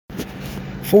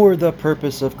For the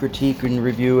purpose of critique and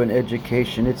review and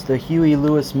education, it's the Huey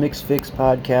Lewis Mix Fix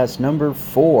Podcast number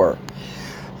 4.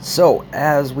 So,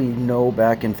 as we know,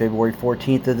 back in February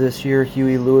 14th of this year,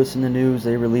 Huey Lewis and the News,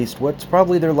 they released what's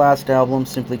probably their last album,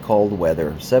 simply called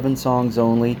Weather. 7 songs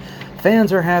only.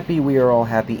 Fans are happy, we are all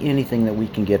happy, anything that we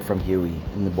can get from Huey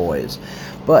and the boys.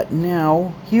 But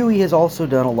now, Huey has also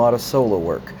done a lot of solo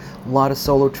work. A lot of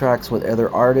solo tracks with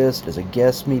other artists, as a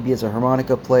guest, maybe as a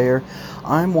harmonica player.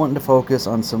 I'm wanting to focus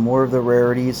on some more of the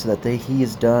rarities that he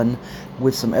has done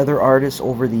with some other artists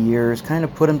over the years, kind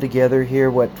of put them together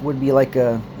here, what would be like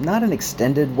not an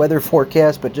extended weather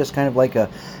forecast, but just kind of like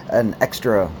an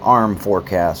extra arm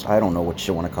forecast. I don't know what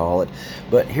you want to call it.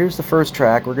 But here's the first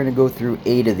track. We're going to go through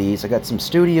 8 of these. I got some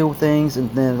studio things,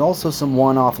 and then also some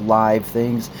one-off live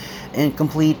things, and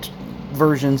complete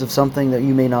versions of something that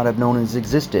you may not have known has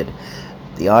existed.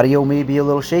 The audio may be a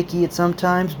little shaky at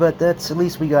sometimes, but that's at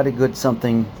least we got a good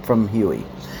something from Huey.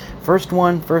 First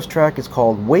track is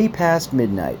called Way Past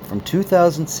Midnight from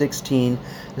 2016.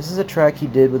 This is a track he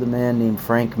did with a man named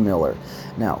Frank Miller.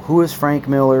 Now, who is Frank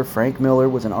Miller? Frank Miller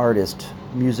was an artist,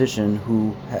 musician,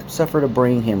 who had suffered a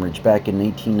brain hemorrhage back in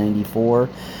 1994.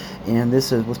 And this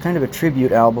was kind of a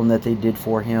tribute album that they did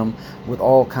for him with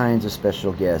all kinds of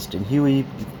special guests. And Huey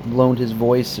loaned his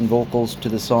voice and vocals to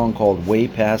the song called Way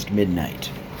Past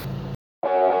Midnight.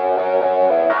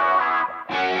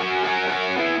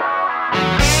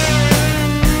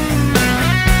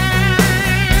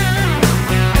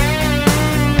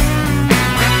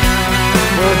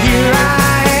 Well, here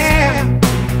I am,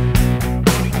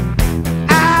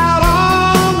 out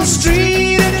on the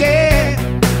street again,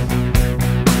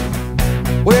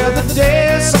 where the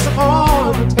days are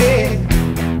on the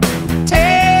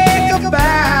take a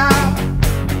bow.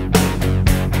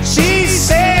 She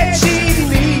said she'd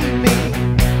leave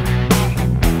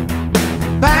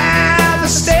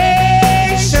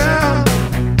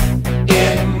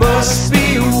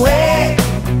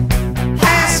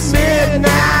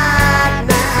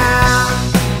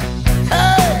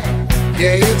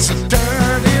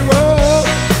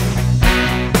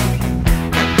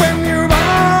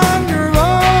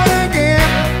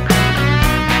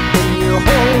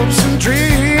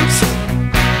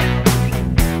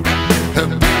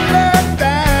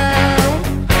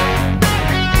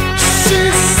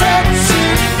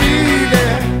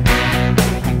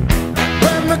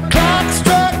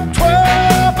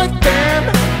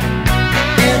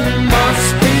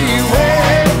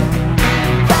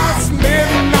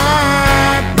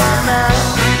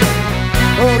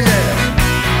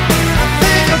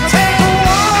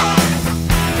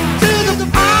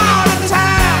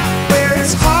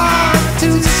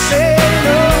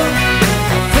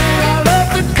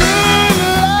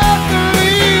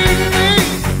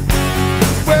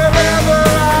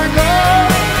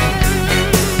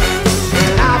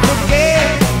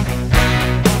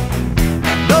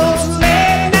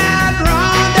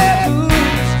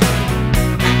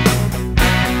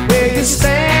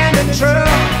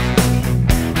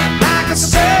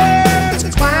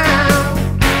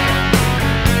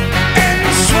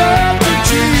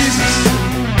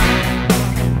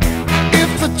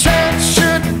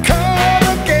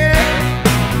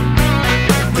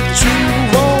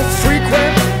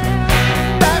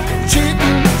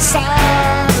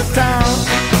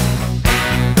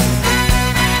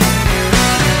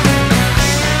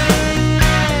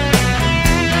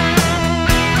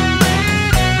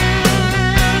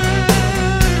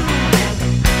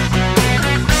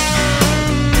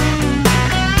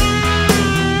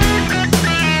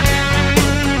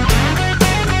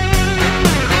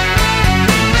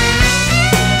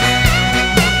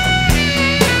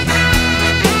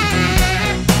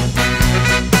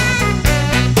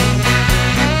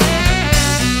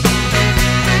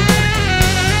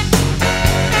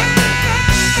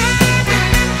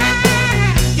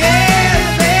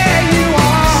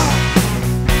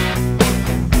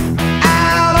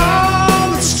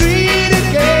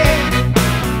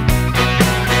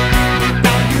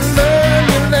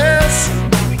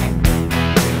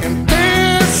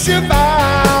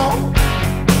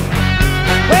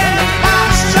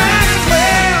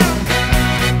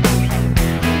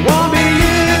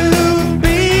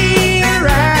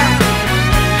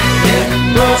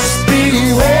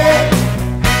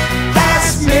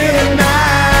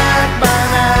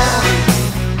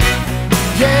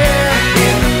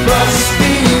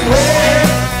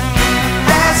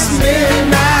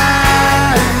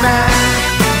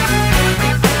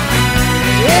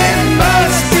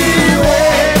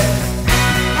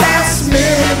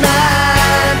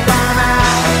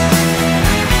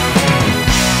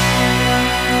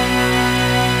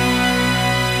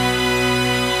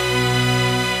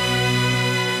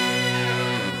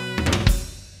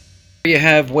Here you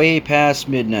have Way Past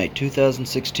Midnight,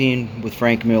 2016 with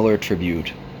Frank Miller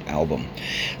tribute album.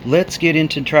 Let's get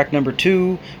into track number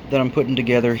 2 that I'm putting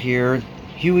together here.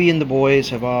 Huey and the boys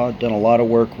have done a lot of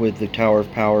work with the Tower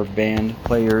of Power band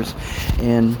players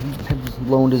and have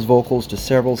loaned his vocals to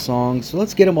several songs. So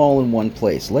let's get them all in one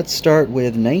place. Let's start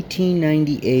with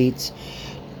 1998's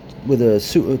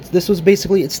this was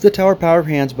basically, it's the Tower of Power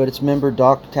hands, but it's member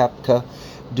Doc Kapka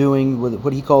doing with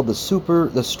what he called the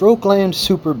Strokeland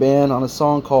Super Band on a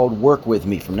song called Work With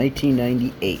Me from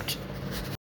 1998.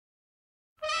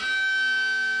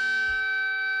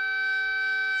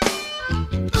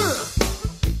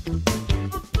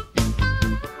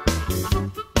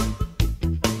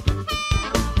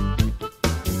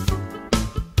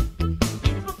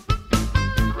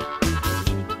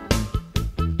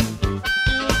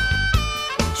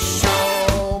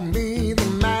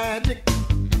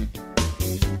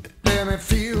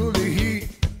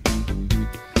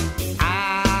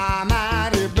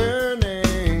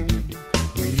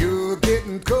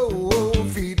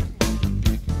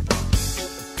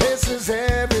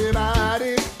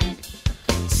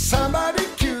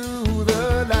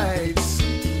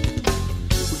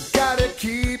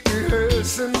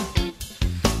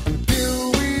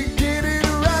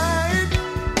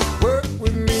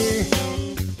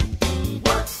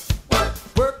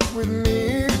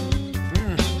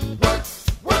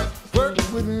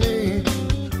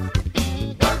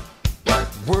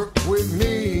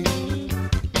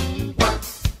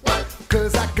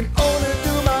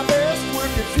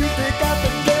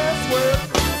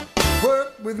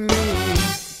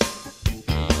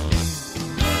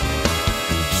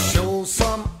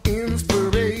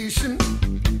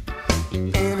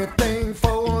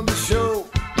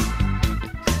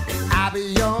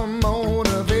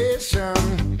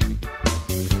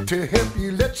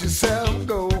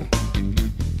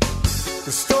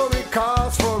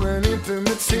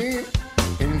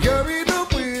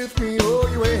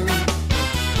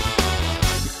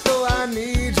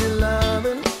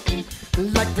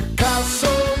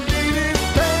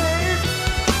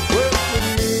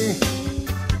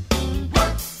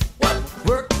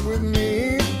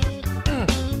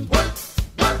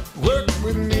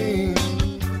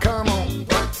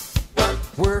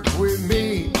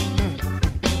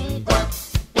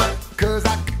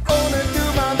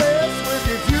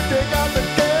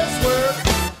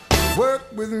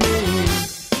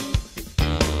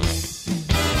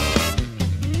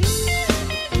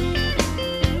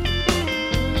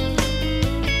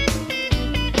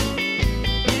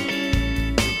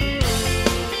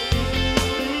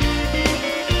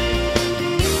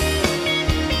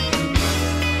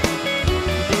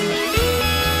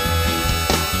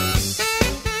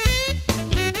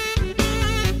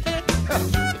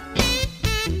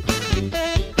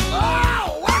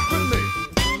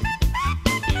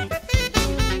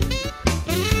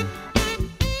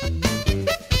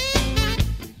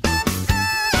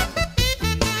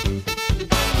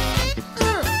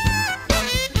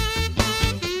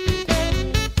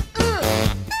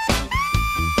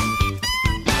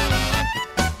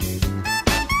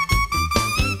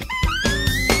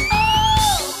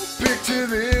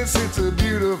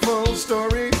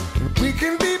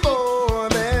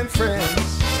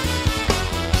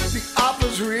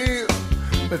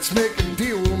 Let's make a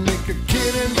deal, we'll make a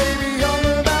kid and baby on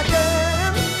the back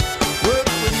end. Work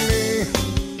with me.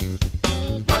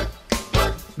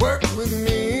 Work with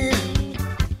me.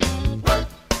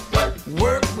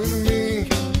 Work with me.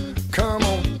 Come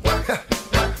on.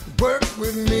 Work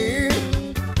with me.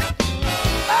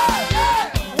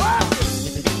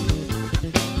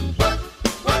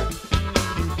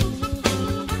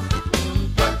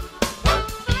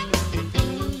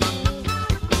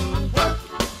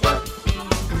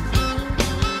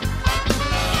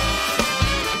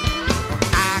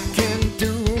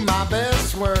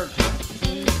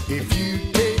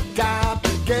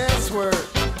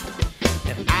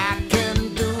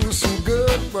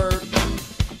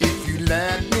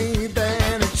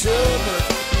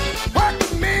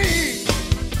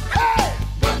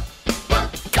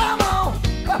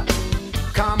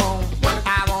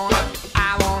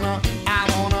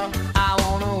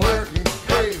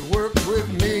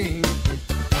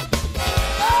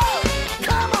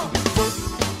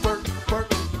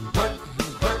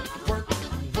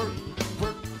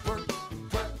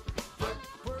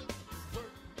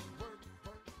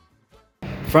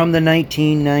 From the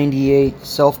 1998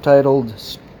 self-titled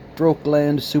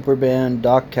Strokeland Superband,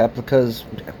 Doc Kapka's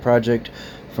project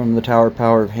from the Tower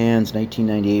Power of Hands,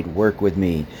 1998, Work With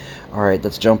Me. Alright,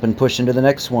 let's jump and push into the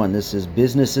next one. This is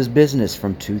Business is Business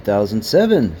from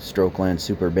 2007, Strokeland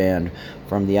Super Band,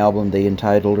 from the album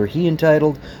he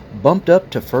entitled, Bumped Up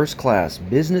to First Class,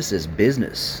 Business is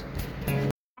Business.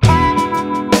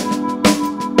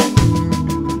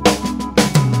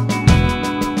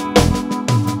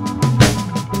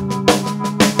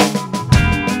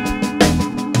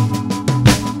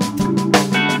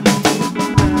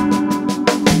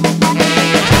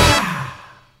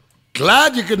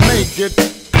 Glad you could make it.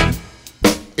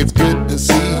 It's good to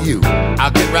see you.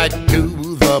 I'll get right to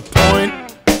the point.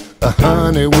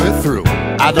 Honey, we're through.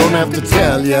 I don't have to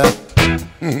tell ya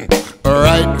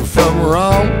right from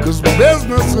wrong, 'cause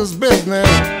business is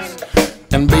business,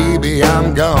 and baby,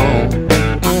 I'm gone.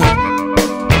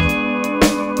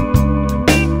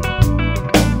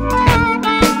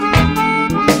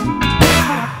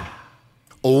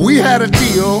 We had a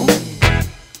deal,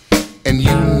 and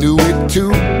you knew it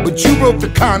too, but you broke the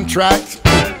contract.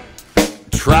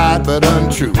 Tried but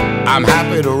untrue. I'm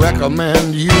happy to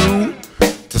recommend you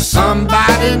to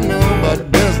somebody new,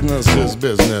 but business is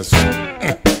business,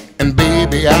 and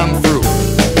baby, I'm through.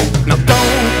 Now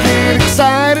don't get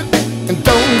excited and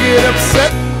don't get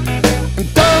upset, and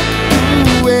don't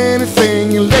do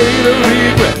anything you later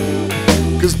regret,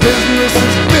 'cause business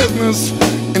is business,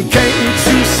 and can't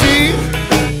you see?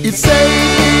 It's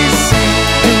ABC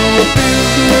to a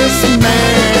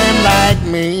businessman like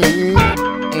me.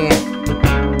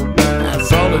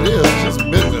 That's all it is, just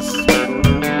business.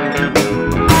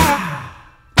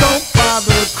 Don't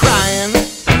bother crying,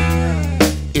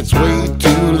 it's way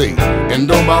too late. And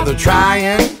don't bother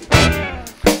trying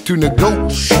to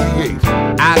negotiate.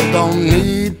 I don't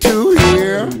need to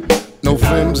hear no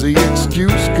flimsy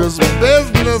excuse, 'cause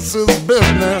business is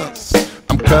business.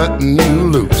 I'm cutting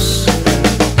you loose.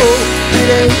 Oh, it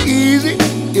ain't easy,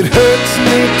 it hurts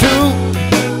me too.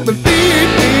 Believe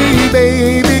me,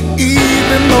 baby,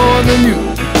 even more than you.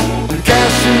 I'm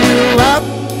cashing you out,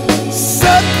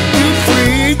 set you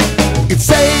free. It's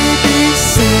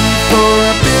ABC for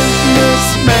a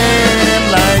businessman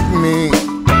like me.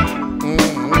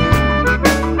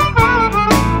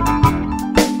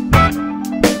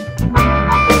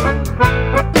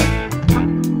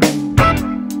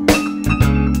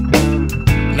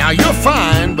 Now you're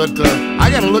fine, but I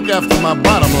gotta look after my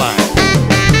bottom line.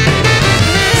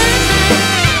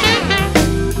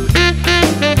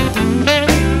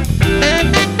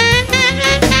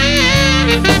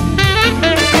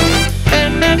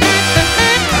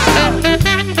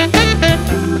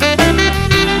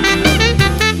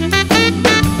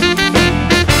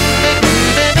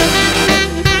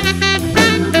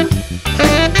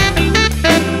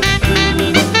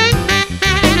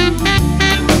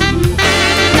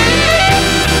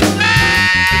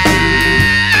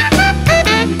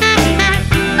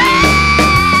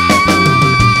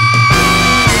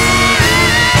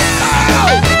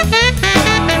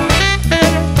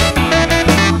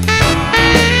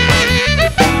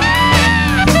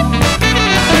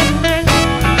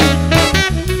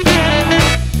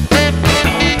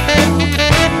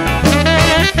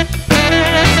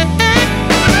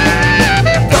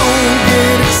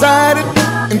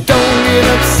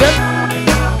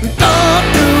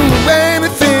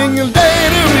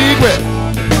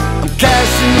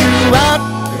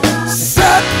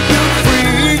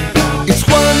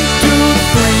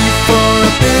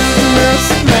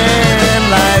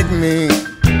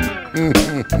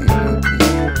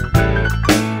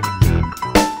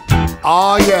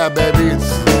 Oh yeah, baby,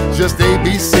 it's just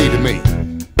ABC to me.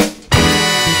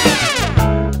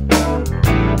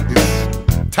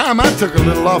 It's time I took a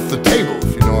little off the table,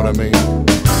 if you know what I mean.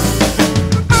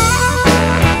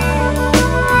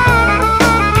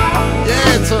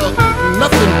 Yeah, it's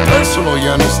nothing personal, you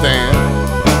understand.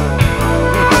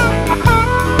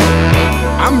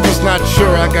 I'm just not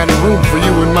sure I got room for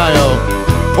you in my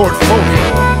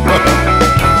portfolio.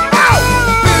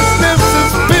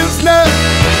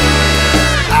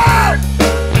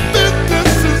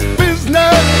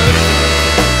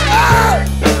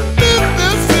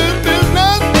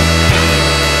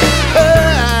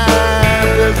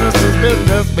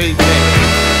 Business, baby.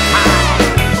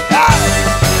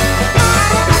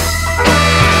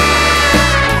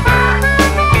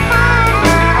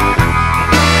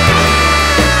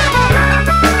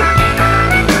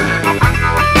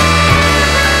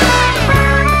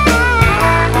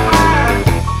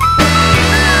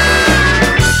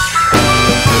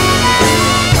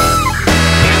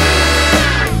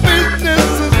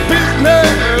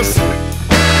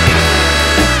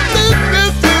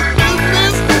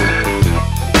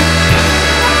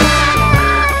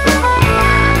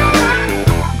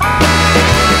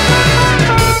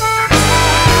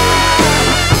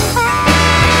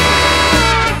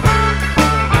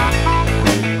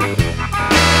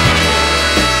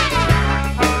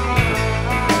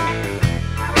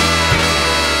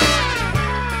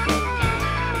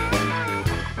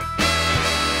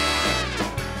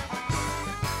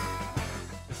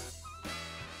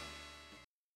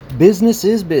 Business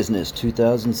is Business,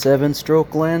 2007,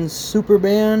 Strokeland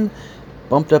Superband,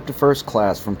 bumped up to First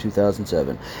Class from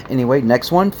 2007. Anyway,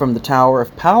 next one from the Tower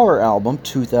of Power album,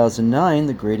 2009,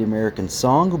 The Great American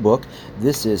Songbook.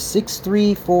 This is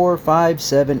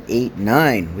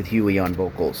 6345789 with Huey on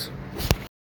vocals.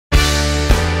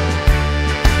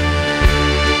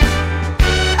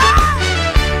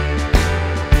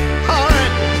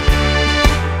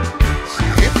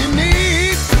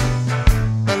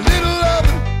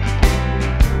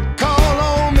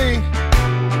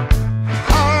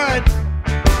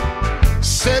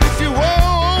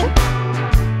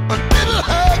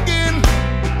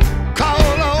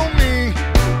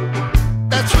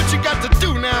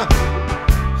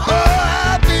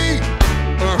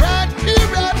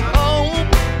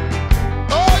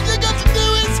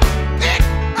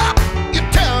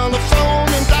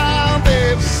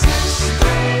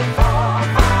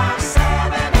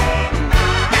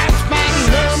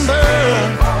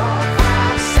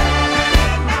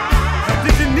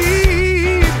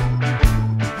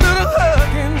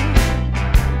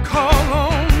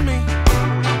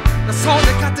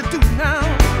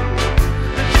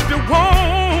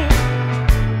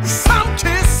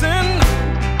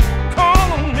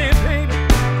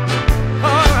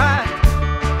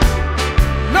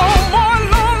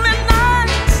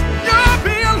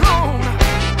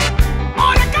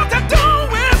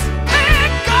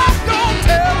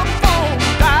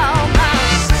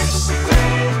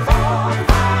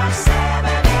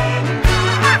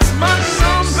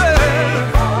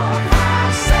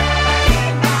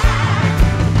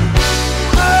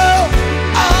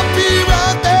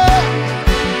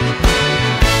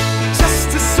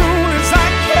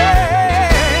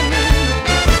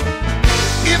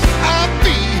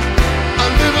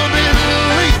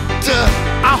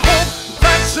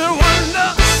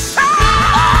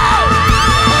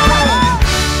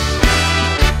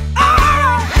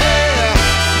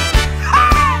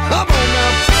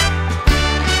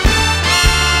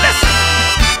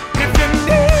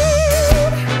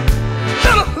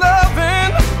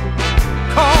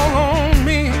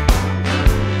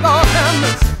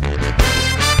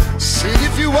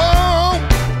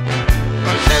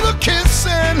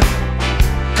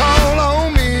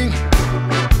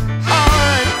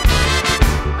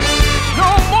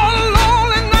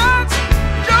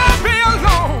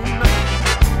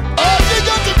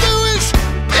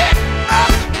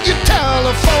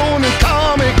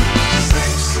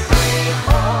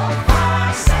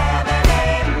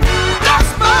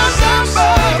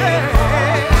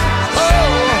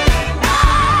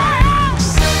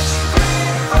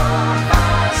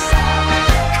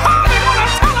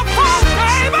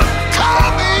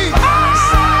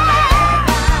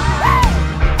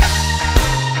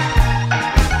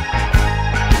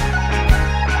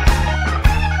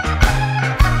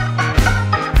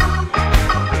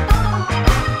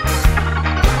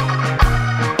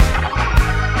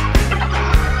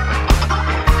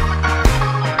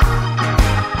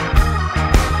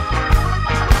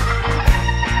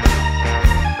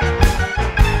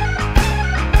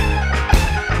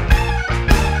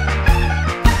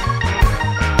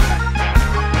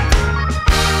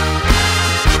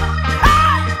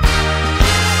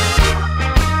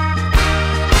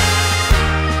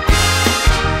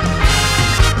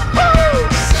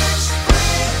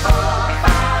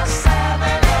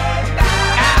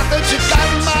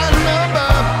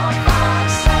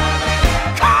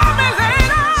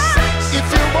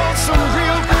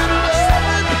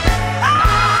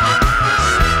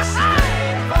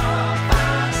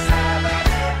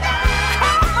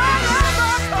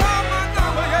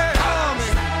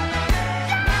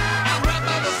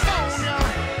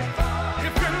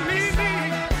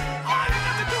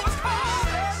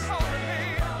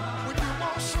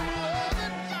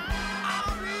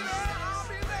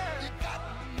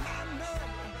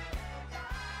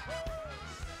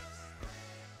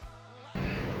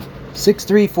 Six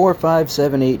three four five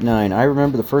seven eight nine. I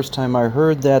remember the first time I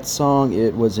heard that song,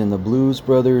 it was in the Blues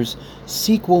Brothers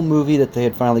sequel movie that they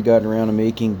had finally gotten around to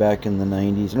making back in the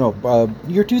 90s. No,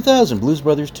 year 2000, Blues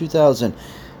Brothers 2000,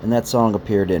 and that song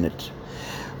appeared in it.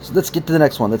 So let's get to the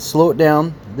next one. Let's slow it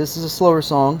down. This is a slower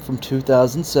song from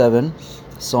 2007.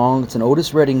 It's an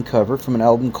Otis Redding cover from an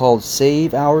album called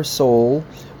Save Our Soul,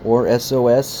 or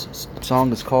SOS. The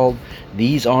song is called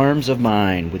These Arms of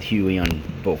Mine with Huey on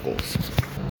vocals.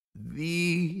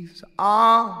 These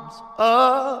arms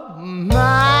of mine,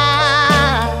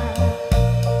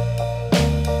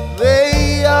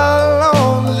 they are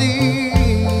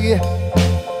lonely,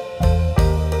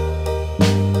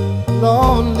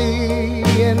 lonely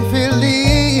and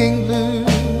feeling blue.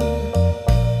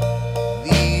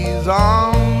 These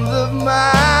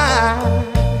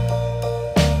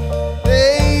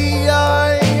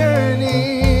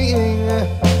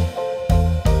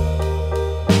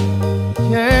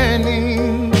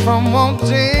yearning from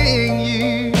wanting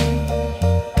you.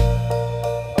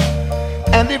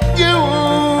 And if you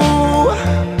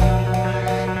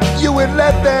would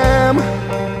let them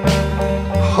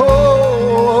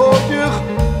hold you,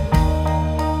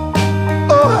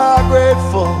 oh, how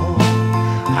grateful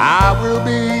I will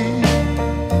be.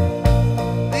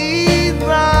 These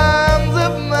arms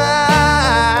of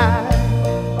mine,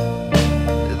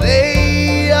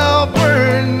 they are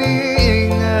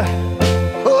burning,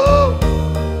 oh,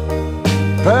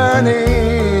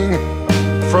 burning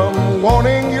from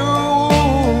wanting you.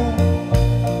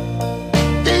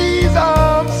 These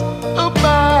arms of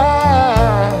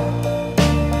mine,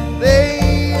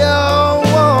 they are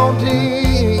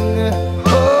wanting,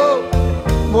 oh,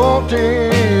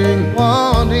 wanting,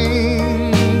 wanting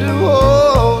to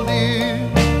hold you.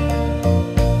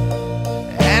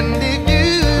 And if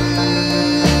you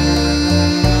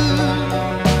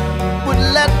would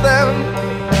let them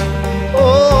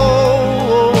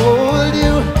hold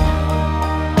you,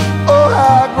 oh,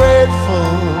 how grateful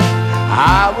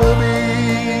I will be.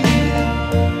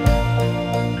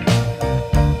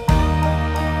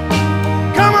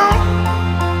 Come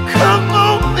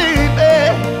on, baby.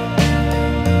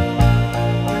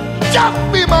 Just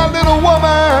be my little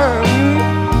woman.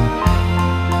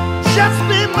 Just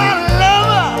be my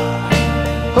lover.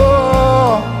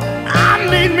 Oh, I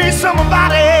need me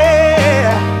somebody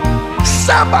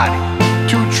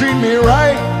to treat me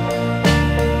right.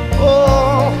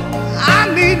 Oh, I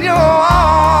need your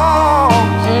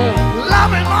arms,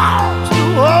 loving arms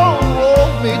to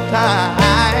hold me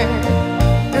tight.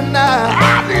 And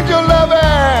I need your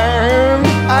loving.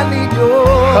 I need your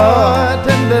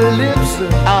tender lips.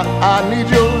 I need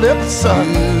your lips.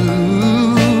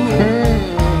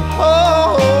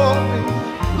 Oh,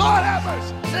 Lord have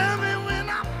mercy. Tell me when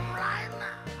I'm right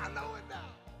now. I know it now.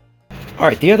 All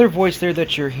right, the other voice there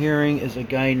that you're hearing is a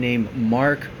guy named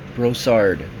Mark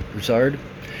Broussard.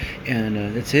 And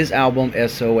it's his album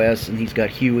SOS, and he's got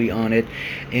Huey on it.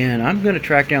 And I'm going to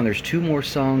track down, there's 2 more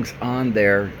songs on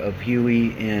there of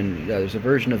Huey, and there's a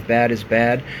version of Bad is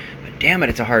Bad. But damn it,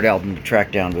 it's a hard album to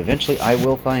track down, but eventually I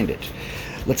will find it.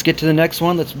 Let's get to the next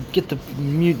one. Let's get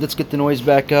the noise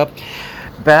back up.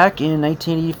 Back in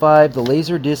 1985, the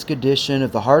Laserdisc edition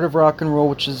of The Heart of Rock and Roll,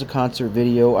 which is a concert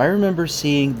video, I remember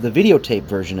seeing the videotape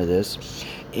version of this.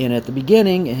 And at the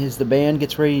beginning, as the band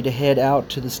gets ready to head out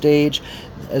to the stage,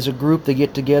 as a group they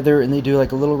get together and they do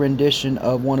like a little rendition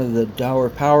of one of the Tower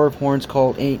of Horns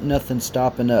called Ain't Nothing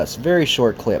Stoppin' Us. Very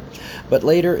short clip. But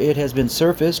later it has been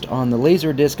surfaced on the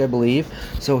Laserdisc, I believe.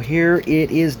 So here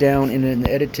it is down in an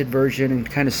edited version and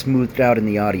kind of smoothed out in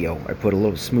the audio. I put a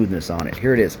little smoothness on it.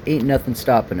 Here it is. Ain't Nothing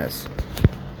Stoppin' Us.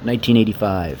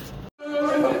 1985.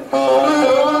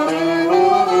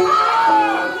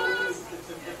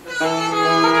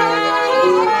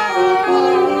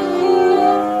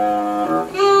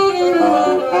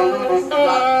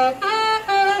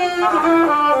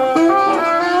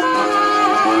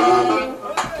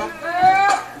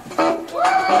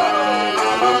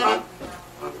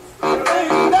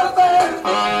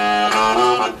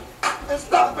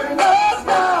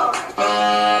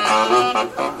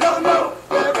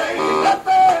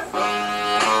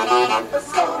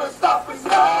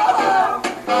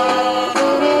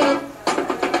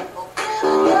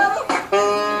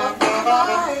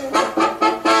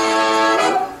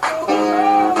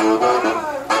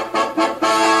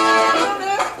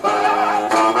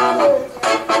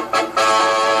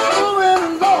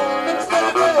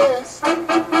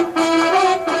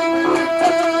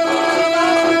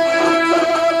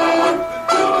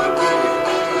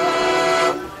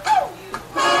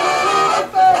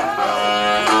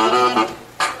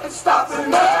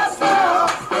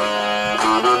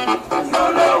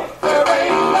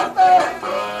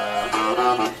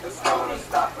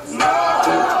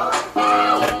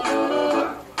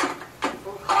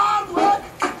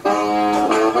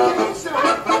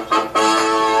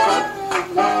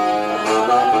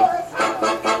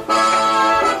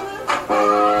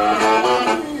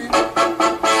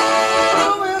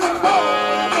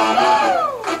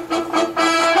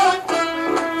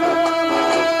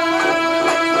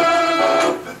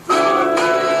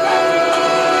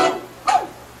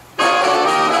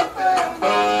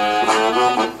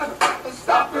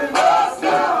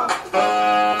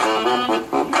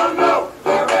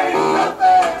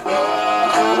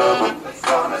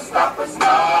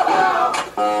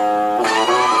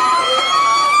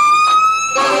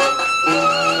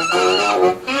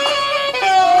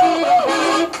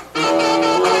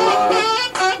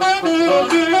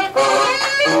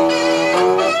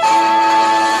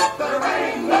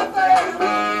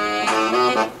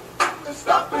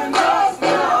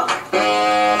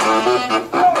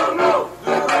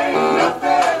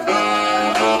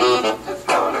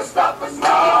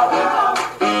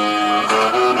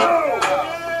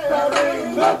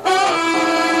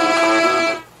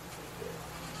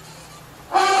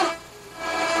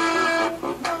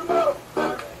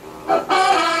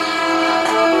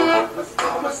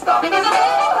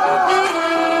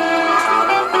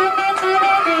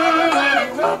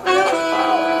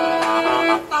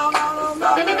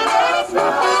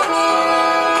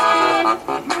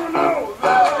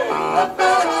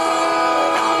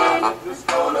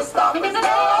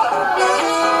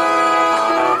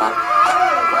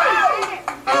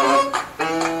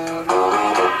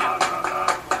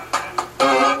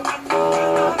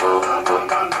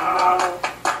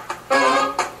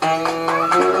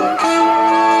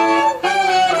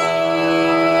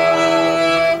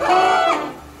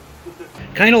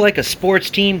 Kind of like a sports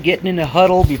team getting in a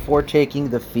huddle before taking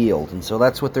the field. And so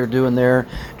that's what they're doing there.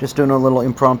 Just doing a little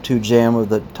impromptu jam of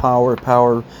the Tower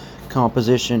Power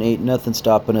composition. Ain't nothing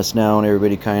stopping us now. And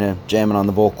everybody kind of jamming on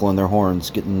the vocal and their horns,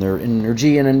 getting their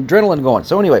energy and adrenaline going.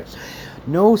 So anyway,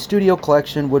 no studio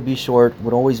collection would be short.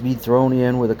 Would always be thrown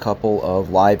in with a couple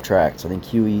of live tracks. I think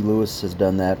Huey Lewis has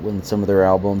done that with some of their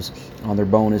albums on their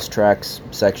bonus tracks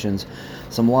sections.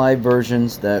 Some live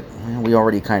versions that we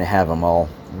already kind of have them all.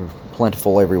 They're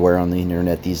plentiful everywhere on the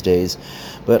internet these days.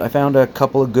 But I found a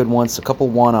couple of good ones, a couple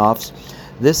one-offs.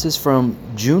 This is from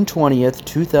June 20th,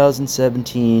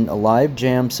 2017, a live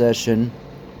jam session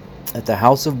at the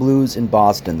House of Blues in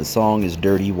Boston. The song is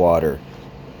Dirty Water.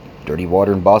 Dirty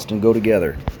Water and Boston go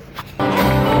together.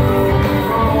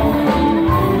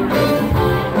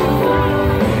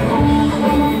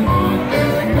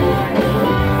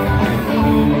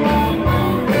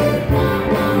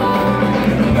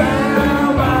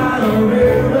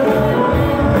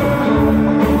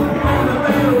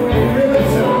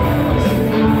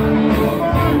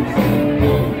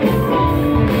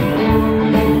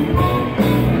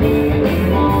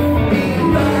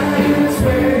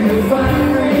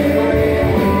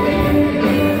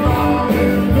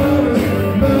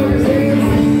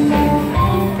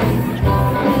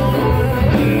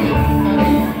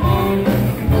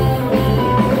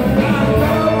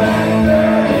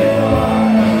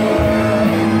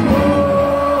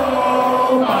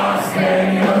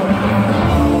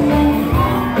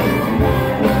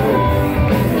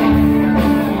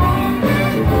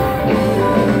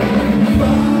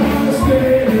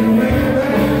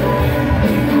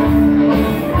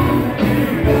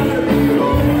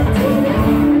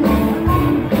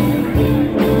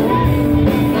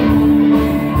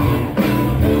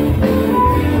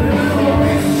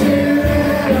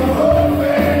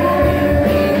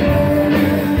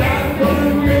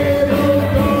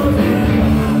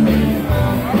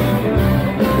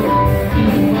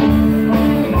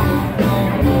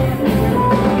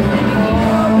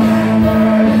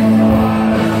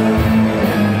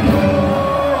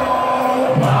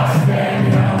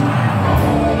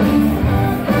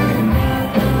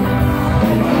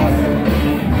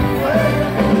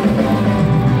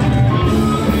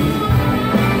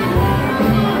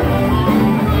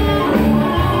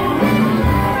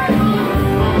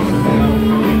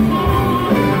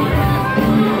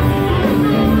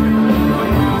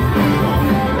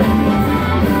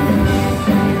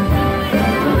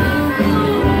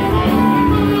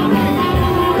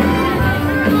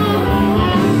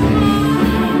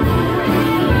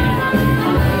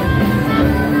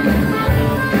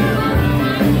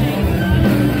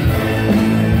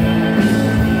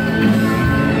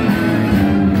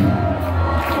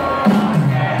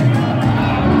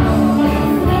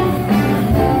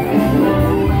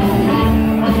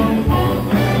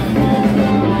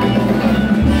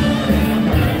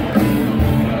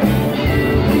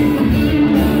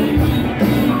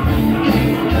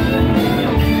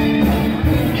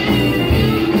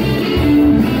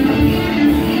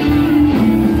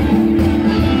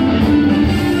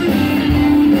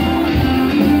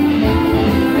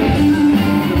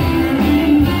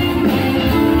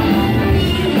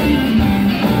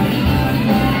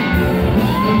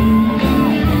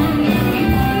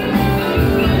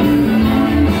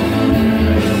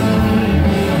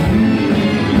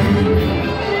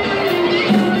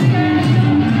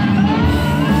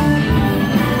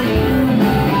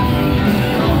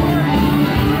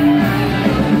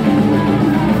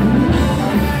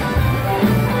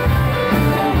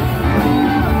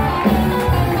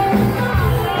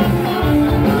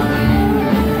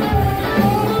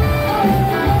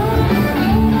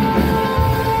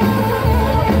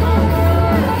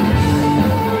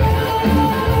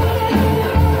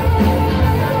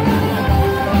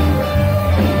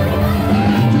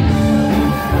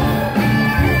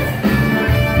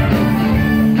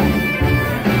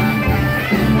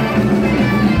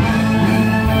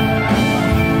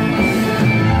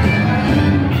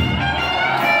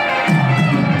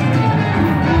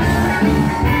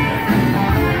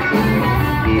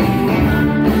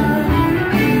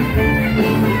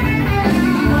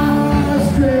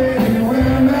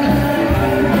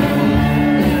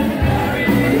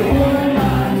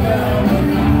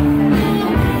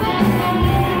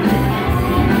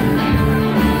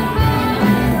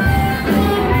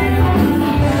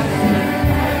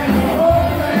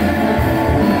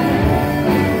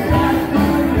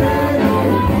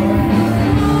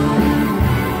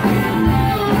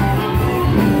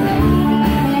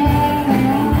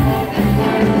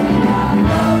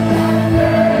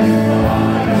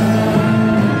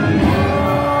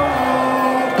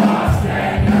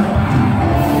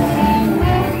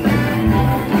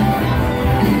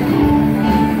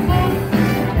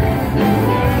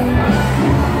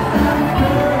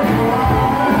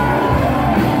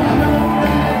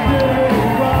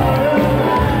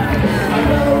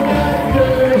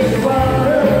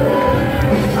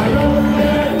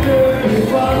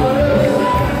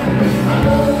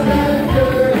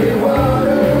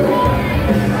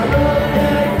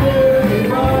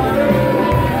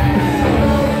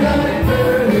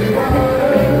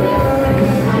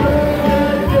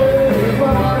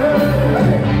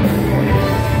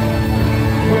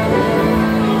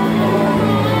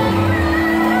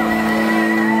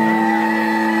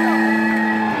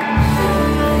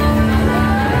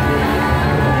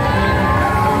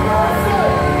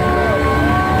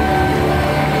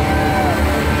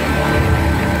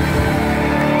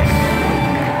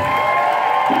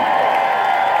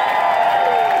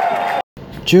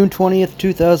 June 20th,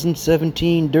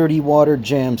 2017, Dirty Water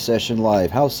Jam Session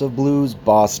Live, House of Blues,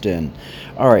 Boston.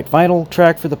 Alright, final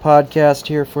track for the podcast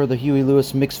here for the Huey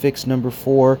Lewis Mix Fix number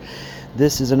 4.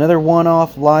 This is another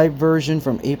one-off live version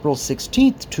from April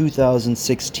 16th,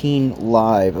 2016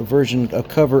 live. A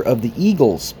cover of the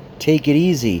Eagles, Take It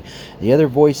Easy. The other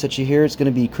voice that you hear is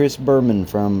going to be Chris Berman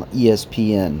from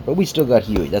ESPN. But we still got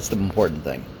Huey. That's the important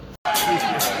thing.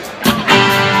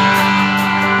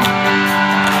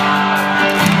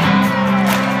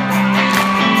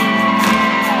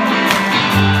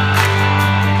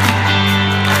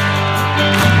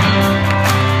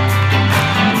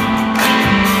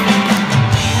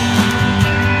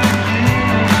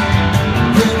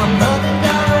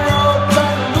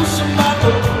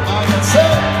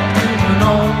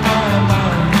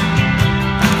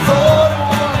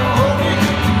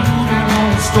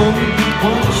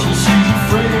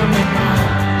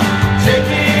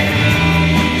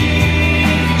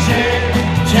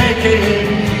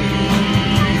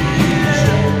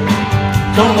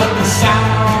 Don't let the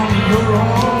sound of your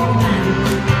own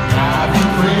music drive you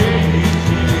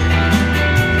crazy.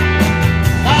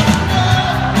 I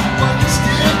know, but you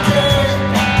still care.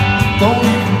 Don't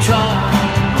even try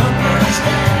to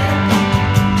understand.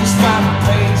 Just find a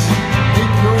place in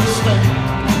your state.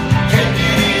 Take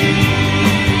it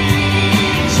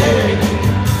easy.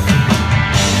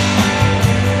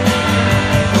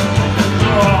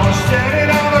 Oh, standing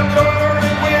on the corner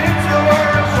and waiting for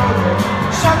words over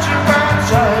such a bad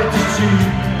sight to see.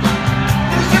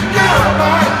 There's a girl,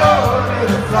 my Lord, in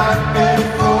a flat bed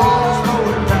floor,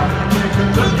 slowing down to take a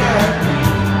look at me.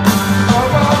 Oh,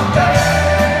 well, baby,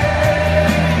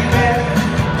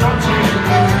 don't you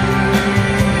leave.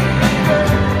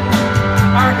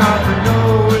 I gotta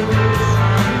know if this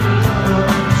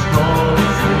love's gonna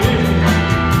fade.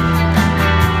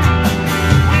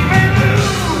 We may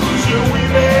lose or we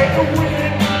may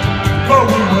win, but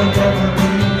we will never be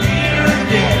here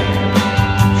again.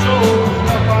 So open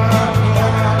up our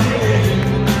eyes,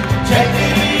 take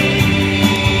it easy.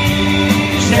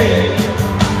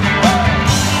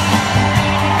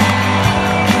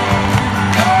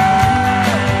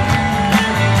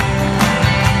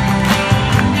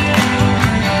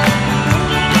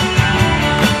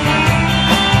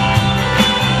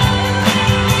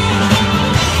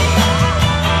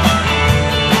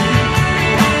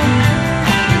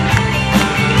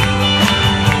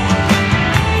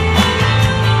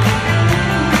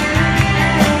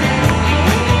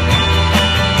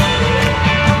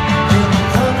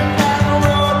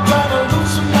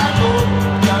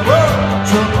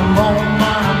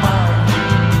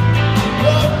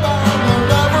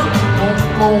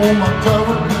 On my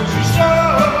cover, she's so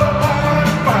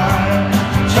fine.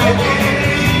 Take it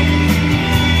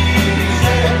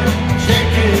easy,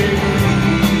 take it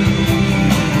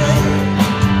easy.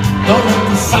 Don't let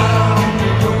the sound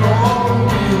of your own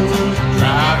wheels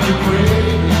drive you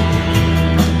crazy.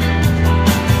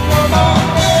 Come on,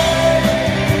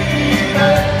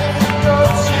 baby,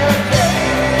 don't you care?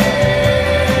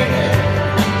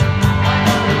 I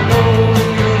know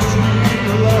your sweet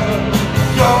love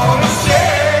gonna save.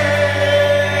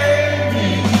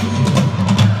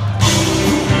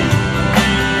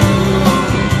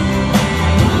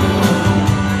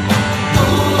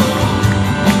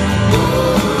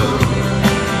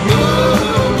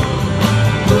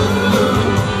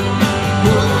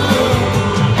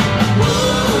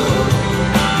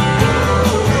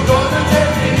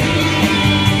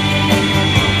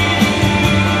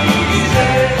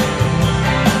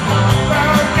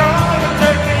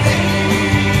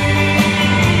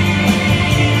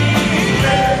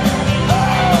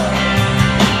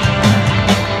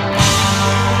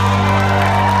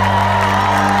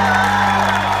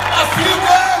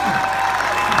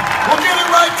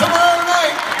 Tomorrow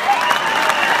night,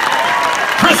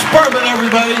 Chris Berman,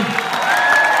 everybody.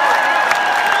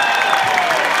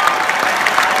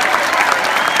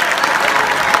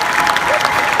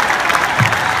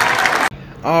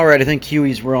 Alright, I think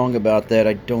Huey's wrong about that.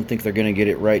 I don't think they're going to get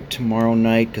it right tomorrow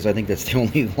night, because I think that's the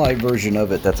only live version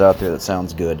of it that's out there that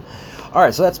sounds good.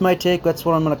 Alright, so that's my take. That's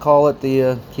what I'm going to call it,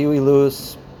 the Huey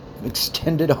Lewis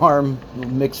Extended Arm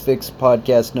Mix Fix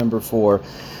podcast number 4.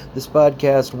 This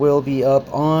podcast will be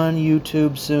up on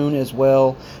YouTube soon as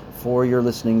well for your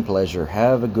listening pleasure.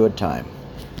 Have a good time.